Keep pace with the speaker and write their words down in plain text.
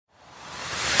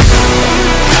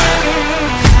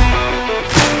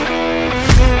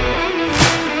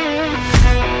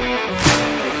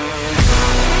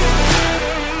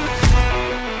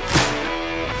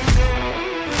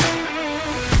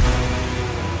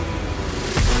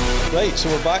Right, so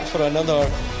we're back for another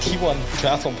T1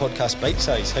 Triathlon podcast,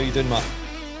 Bitsize. How you doing, Matt?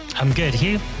 I'm good.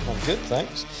 You? I'm good,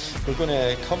 thanks. We're going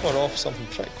to cover off something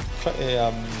pretty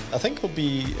I think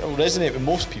it'll resonate with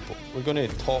most people. We're going to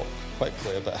talk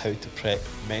quickly about how to prep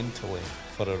mentally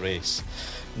for a race.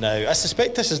 Now, I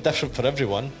suspect this is different for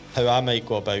everyone. How I might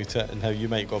go about it and how you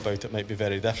might go about it might be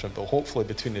very different, but hopefully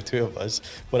between the two of us,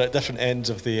 we're at different ends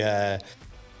of the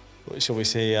what shall we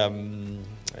say,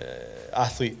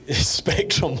 athlete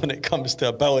spectrum when it comes to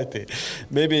ability.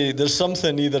 Maybe there's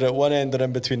something either at one end or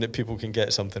in between that people can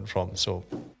get something from. So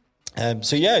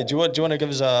yeah, do you want to give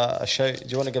us a shout? Do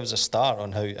you want to give us a start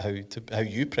on how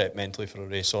you prep mentally for a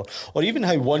race, or even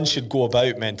how one should go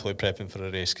about mentally prepping for a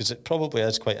race? Because it probably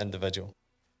is quite individual.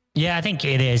 Yeah, I think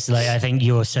it is. I think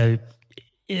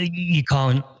you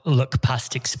can't look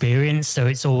past experience. So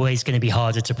it's always going to be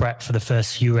harder to prep for the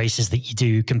first few races that you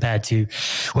do compared to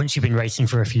once you've been racing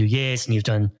for a few years and you've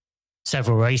done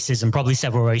several races, and probably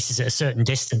several races at a certain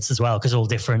distance as well, because all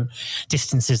different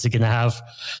distances are going to have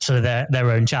sort of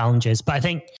their own challenges. But I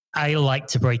think I like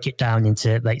to break it down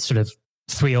into sort of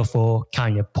 3 or 4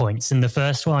 kind of points. And the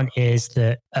first one is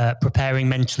that preparing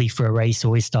mentally for a race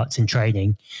always starts in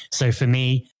training. So for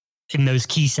me, in those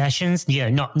key sessions,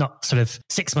 not sort of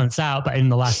 6 months out, but in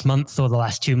the last month or the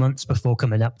last 2 months before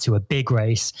coming up to a big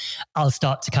race, I'll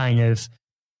start to kind of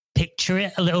picture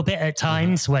it a little bit at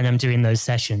times when I'm doing those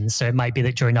sessions. So it might be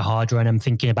that during a hard run, I'm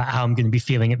thinking about how I'm going to be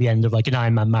feeling at the end of an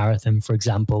Ironman marathon, for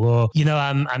example, or,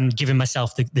 I'm giving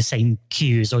myself the same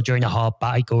cues, or during a hard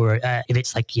bike, or if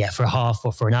it's for a half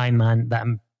or for an Ironman that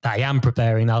I am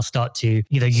preparing, I'll start to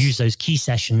use those key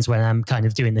sessions when I'm kind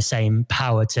of doing the same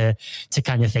power to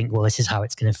kind of think, well, this is how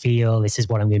it's going to feel. This is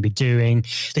what I'm going to be doing.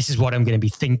 This is what I'm going to be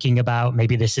thinking about.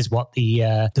 Maybe this is what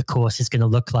the course is going to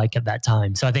look like at that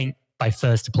time. So I think by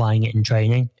first applying it in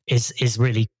training is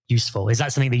really useful. Is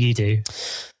that something that you do?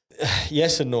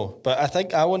 Yes and no, but I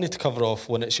think I wanted to cover off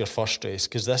when it's your first race,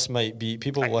 because this might be,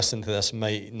 people listening to this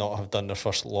might not have done their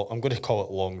first I'm going to call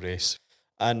it long race.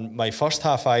 And my first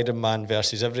half Ironman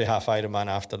versus every half Ironman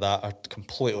after that are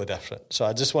completely different. So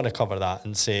I just want to cover that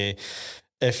and say,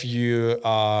 if you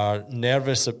are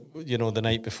nervous, the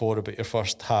night before about your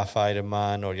first half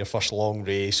Ironman or your first long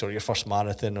race or your first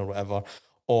marathon or whatever,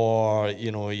 or,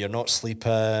 you're not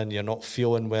sleeping, you're not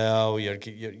feeling well,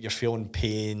 you're feeling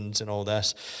pains and all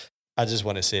this, I just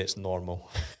want to say it's normal.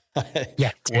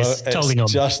 Yeah, it's totally normal.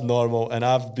 Just normal. And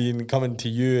I've been coming to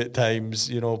you at times,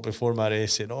 before my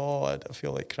race saying, I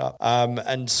feel like crap.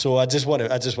 And so I just want to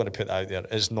put that out there.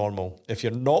 It's normal. If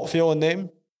you're not feeling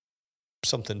them,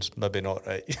 something's maybe not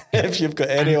right. If you've got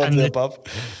any of the above,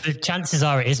 the chances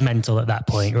are it is mental at that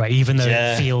point, right? Even though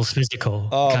it feels physical.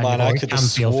 Oh man, I could have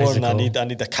sworn I need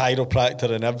a chiropractor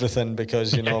and everything,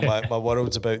 because my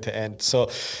world's about to end.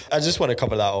 So I just want to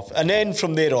cover that off, and then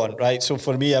from there on, right? So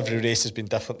for me, every race has been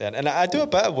different then, and I do a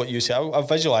bit of what you say. I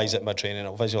visualize it in my training.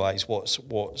 I'll visualize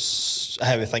what's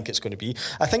how I think it's going to be.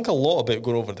 I think a lot about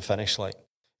going over the finish line.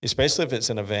 Especially if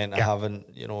it's an event I haven't,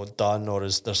 done, or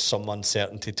there's some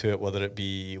uncertainty to it, whether it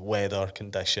be weather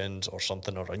conditions or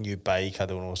something, or a new bike, I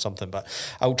don't know, something. But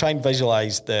I'll try and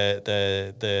visualise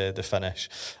the finish.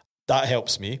 That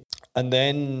helps me. And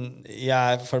then,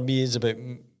 for me, it's about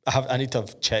I need to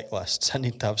have checklists. I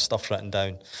need to have stuff written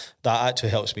down. That actually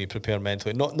helps me prepare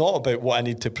mentally. Not about what I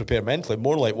need to prepare mentally,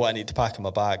 more like what I need to pack in my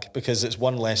bag, because it's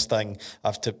one less thing I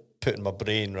have to put in my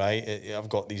brain, right? I've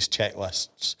got these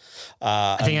checklists.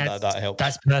 I think that helps.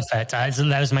 That's perfect.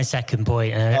 That was my second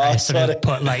point. I sort of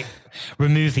put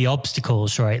remove the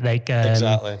obstacles, right?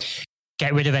 Exactly.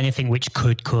 Get rid of anything which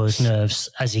could cause nerves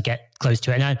as you get close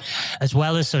to it. And as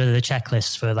well as sort of the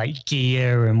checklists for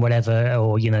gear and whatever,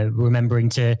 or, remembering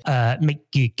to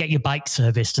get your bike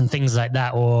serviced and things like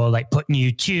that, or put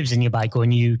new tubes in your bike or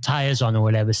new tires on or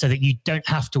whatever, so that you don't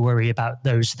have to worry about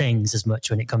those things as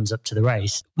much when it comes up to the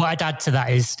race. What I'd add to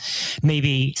that is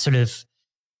maybe sort of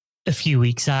a few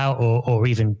weeks out, or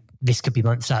even this could be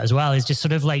months out as well, is just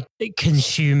sort of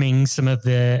consuming some of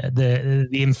the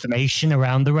information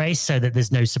around the race, so that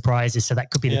there's no surprises. So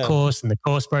that could be the course and the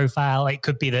course profile. It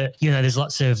could be that, there's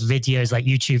lots of videos,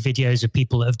 YouTube videos of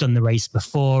people that have done the race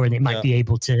before, and it might be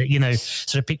able to,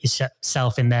 sort of put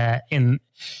yourself in their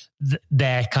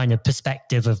kind of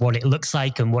perspective of what it looks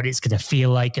like and what it's going to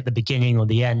feel like at the beginning or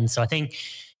the end. So I think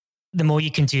the more you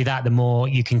can do that, the more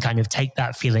you can kind of take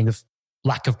that feeling of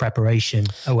lack of preparation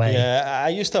away. Yeah, I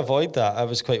used to avoid that. I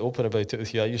was quite open about it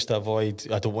with you. I used to avoid,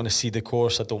 I don't want to see the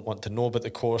course. I don't want to know about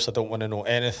the course. I don't want to know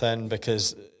anything,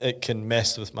 because it can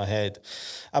mess with my head.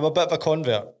 I'm a bit of a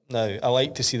convert. now. I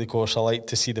like to see the course. I like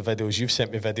to see the videos. You've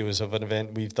sent me videos of an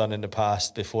event we've done in the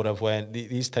past before I've went.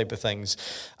 These type of things,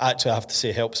 actually, I have to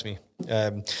say, helps me.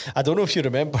 I don't know if you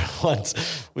remember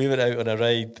once we went out on a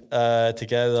ride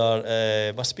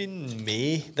together. Must have been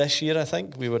May this year, I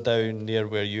think. We were down near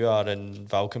where you are in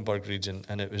Valkenburg region,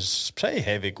 and it was pretty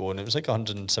heavy going. It was like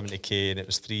 170k, and it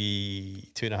was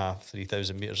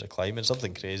 3,500 meters of climbing,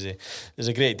 something crazy. It was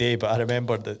a great day, but I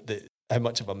remember that how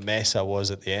much of a mess I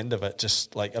was at the end of it.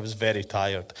 Just like I was very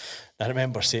tired. I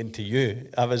remember saying to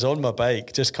you, I was on my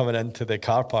bike just coming into the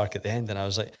car park at the end, and I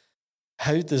was like,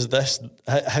 how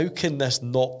can this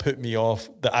not put me off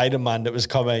the Ironman that was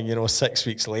coming, 6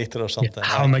 weeks later or something?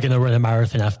 How am I going to run a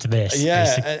marathon after this?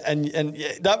 Yeah, and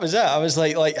that was it. I was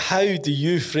like, how do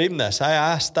you frame this? I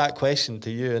asked that question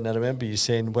to you, and I remember you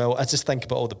saying, well, I just think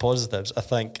about all the positives. I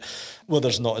think, well,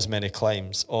 there's not as many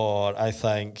climbs, or I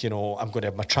think, I'm going to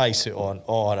have my tri-suit on,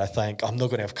 or I think I'm not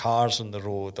going to have cars on the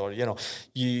road, or,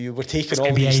 you were taking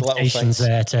all these little things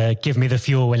there to give me the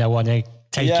fuel when I want to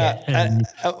take it. And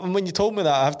when you told me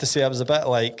that, I have to say I was a bit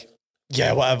like,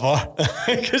 yeah, whatever,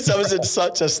 because I was in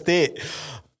such a state.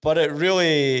 But it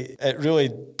really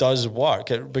does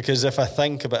work, because if I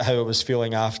think about how I was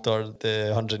feeling after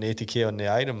the 180k on the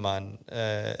Ironman,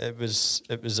 it was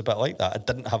a bit like that. I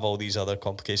didn't have all these other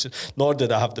complications, nor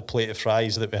did I have the plate of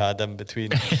fries that we had in between.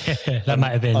 That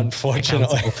might have been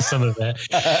unfortunately for some of it.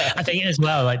 I think as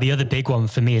well, like the other big one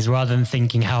for me is, rather than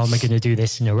thinking how am I going to do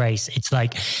this in a race, it's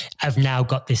like I've now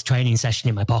got this training session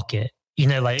in my pocket.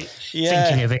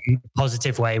 Thinking of it in a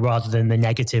positive way rather than the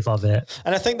negative of it.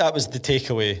 And I think that was the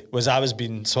takeaway, was I was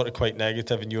being sort of quite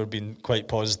negative and you were being quite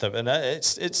positive. And I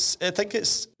think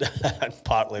it's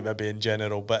partly maybe in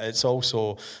general, but it's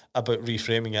also about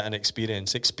reframing it and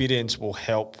experience. Experience will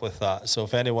help with that. So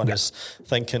if anyone is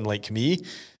thinking like me,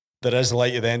 there is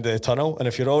light at the end of the tunnel. And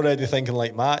if you're already thinking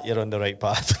like Matt, you're on the right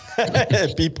path.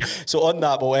 So on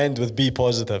that, we'll end with be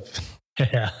positive.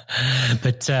 Yeah.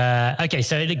 But, okay.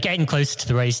 So getting closer to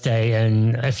the race day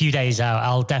and a few days out,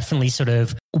 I'll definitely sort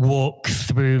of walk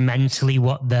through mentally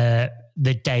what the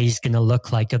day is going to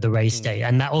look like of the race day.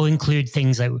 And that will include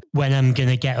things like when I'm going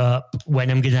to get up, when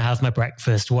I'm going to have my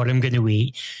breakfast, what I'm going to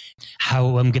eat,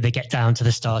 how I'm going to get down to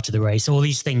the start of the race, all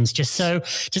these things, just so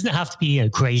it doesn't have to be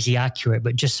crazy accurate,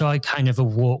 but just so I kind of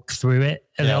walk through it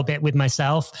a little bit with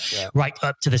myself, right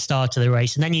up to the start of the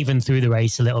race, and then even through the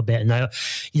race a little bit. And I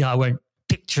won't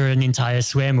picture an entire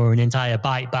swim or an entire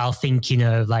bike, but I'll think,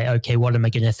 okay, what am I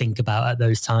going to think about at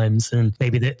those times? And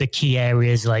maybe the key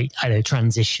areas like,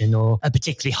 transition or a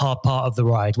particularly hard part of the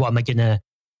ride. What am I going to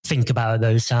think about at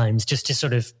those times, just to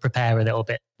sort of prepare a little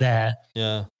bit there?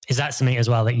 Yeah. Is that something as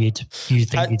well that you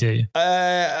think you do?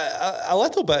 A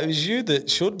little bit. It was you that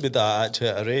showed me that actually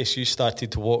at a race. You started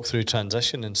to walk through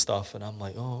transition and stuff, and I'm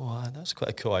like, oh, that's quite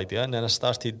a cool idea. And then I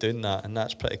started doing that, and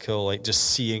that's pretty cool. Like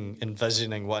just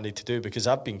envisioning what I need to do, because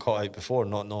I've been caught out before,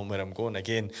 not knowing where I'm going.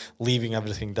 Again, leaving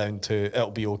everything down to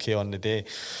it'll be okay on the day.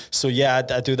 So yeah,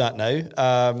 I do that now.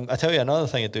 I tell you another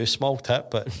thing I do, small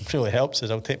tip, but it really helps,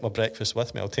 is I'll take my breakfast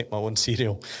with me. I'll take my own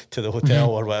cereal to the hotel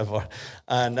or whatever,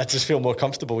 and I just feel more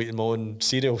comfortable eating my own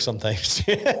cereal sometimes.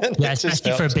 Yeah,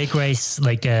 especially for a big race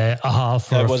like a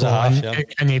half or it was a half, yeah.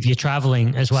 And if you're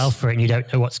traveling as well for it and you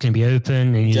don't know what's going to be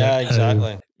open, and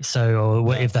exactly. So, or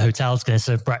what if the hotel's going to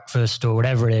serve breakfast or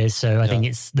whatever it is. So I think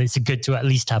it's good to at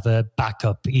least have a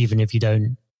backup, even if you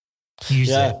don't use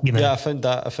it. Yeah, I found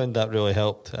that really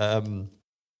helped.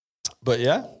 But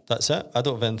yeah, that's it. I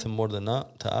don't have anything more than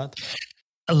that to add.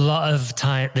 A lot of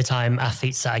the time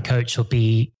athletes that I coach will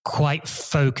be quite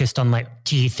focused on like,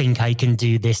 do you think I can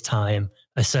do this time,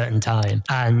 a certain time?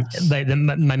 And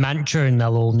my mantra, and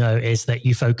they'll all know, is that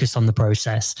you focus on the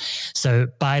process. So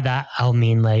by that, I'll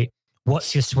mean like,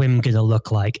 what's your swim going to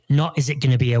look like? Not is it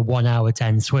going to be a 1 hour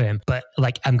 10 swim, but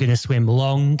like I'm going to swim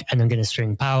long and I'm going to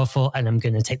swim powerful and I'm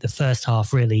going to take the first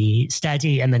half really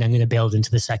steady and then I'm going to build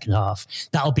into the second half.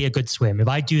 That'll be a good swim. If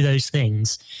I do those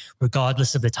things,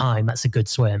 regardless of the time, that's a good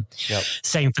swim. Yep.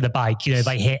 Same for the bike. If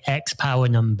I hit X power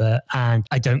number and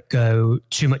I don't go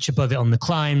too much above it on the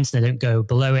climbs and I don't go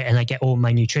below it and I get all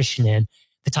my nutrition in,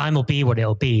 the time will be what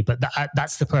it'll be. But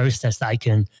that's the process that I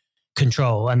can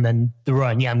control. And then the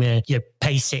run, I'm going to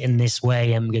pace it in this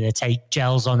way. I'm going to take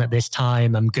gels on at this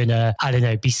time. I'm going to,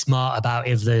 be smart about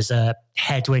if there's a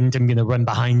headwind, I'm going to run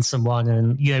behind someone,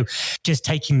 and, just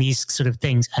taking these sort of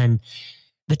things. And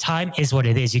the time is what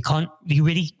it is. You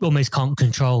really almost can't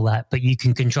control that, but you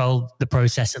can control the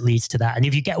process that leads to that. And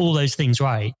if you get all those things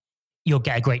right, you'll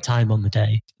get a great time on the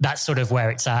day. That's sort of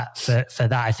where it's at for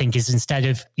that, I think, is instead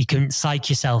of you can psych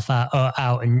yourself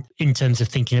out and in terms of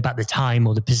thinking about the time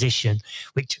or the position,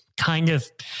 which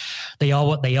they are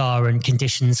what they are, and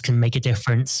conditions can make a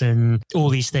difference and all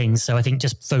these things. So I think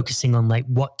just focusing on like,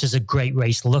 what does a great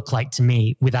race look like to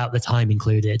me without the time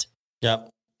included? Yeah.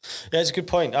 Yeah, it's a good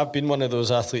point. I've been one of those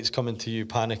athletes coming to you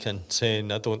panicking,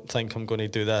 saying, I don't think I'm going to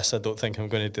do this, I don't think I'm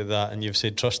going to do that. And you've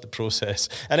said, trust the process.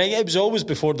 And it was always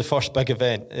before the first big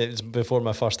event. It was before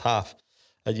my first half.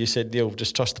 And you said, Neil,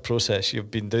 just trust the process. You've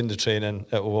been doing the training,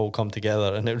 it will all come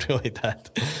together. And it really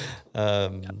did.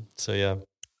 So, yeah.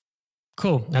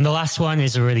 Cool. And the last one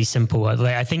is a really simple one.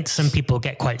 Like, I think some people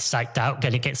get quite psyched out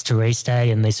when it gets to race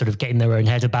day and they sort of get in their own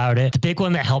head about it. The big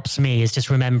one that helps me is just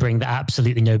remembering that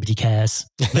absolutely nobody cares.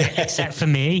 Like, except for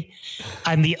me.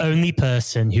 I'm the only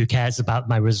person who cares about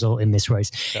my result in this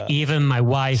race. Yeah. Even my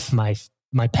wife,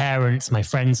 my parents, my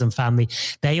friends and family,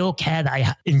 they all care that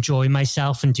I enjoy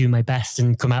myself and do my best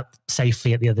and come out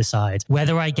safely at the other side.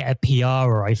 Whether I get a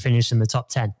PR or I finish in the top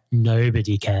 10,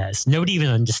 nobody cares. Nobody even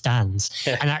understands.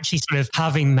 Yeah. And actually sort of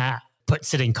having that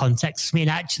puts it in context for me and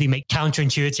actually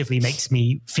counterintuitively makes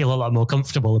me feel a lot more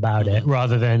comfortable about it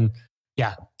rather than,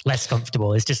 less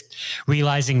comfortable. It's just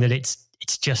realizing that it's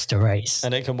just a race.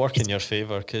 And it can work in your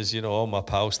favour because, all my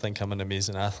pals think I'm an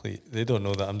amazing athlete. They don't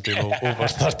know that I'm doing over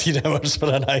 13 hours for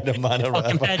an Ironman or whatever.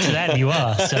 Compared to them, you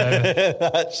are. So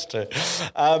that's true.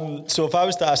 So if I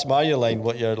was to ask Marjolein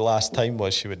what your last time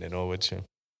was, she wouldn't know, would she?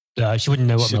 She wouldn't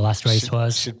know what my last race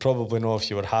was. She'd probably know if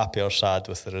you were happy or sad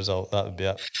with the result. That would be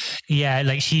it. Yeah,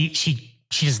 like she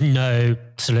doesn't know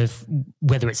sort of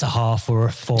whether it's a half or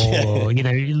a full, or,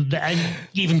 and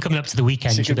even coming up to the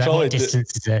weekend, she could probably what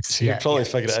distance is this? She could probably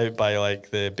figure it out by like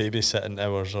the babysitting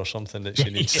hours or something that she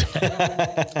needs.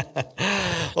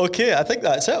 Okay, I think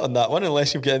that's it on that one,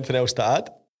 unless you've got anything else to add.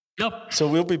 Nope. So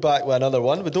we'll be back with another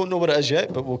one. We don't know what it is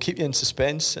yet, but we'll keep you in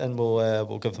suspense and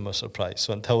we'll give them a surprise.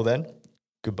 So until then,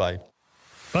 goodbye.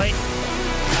 Bye.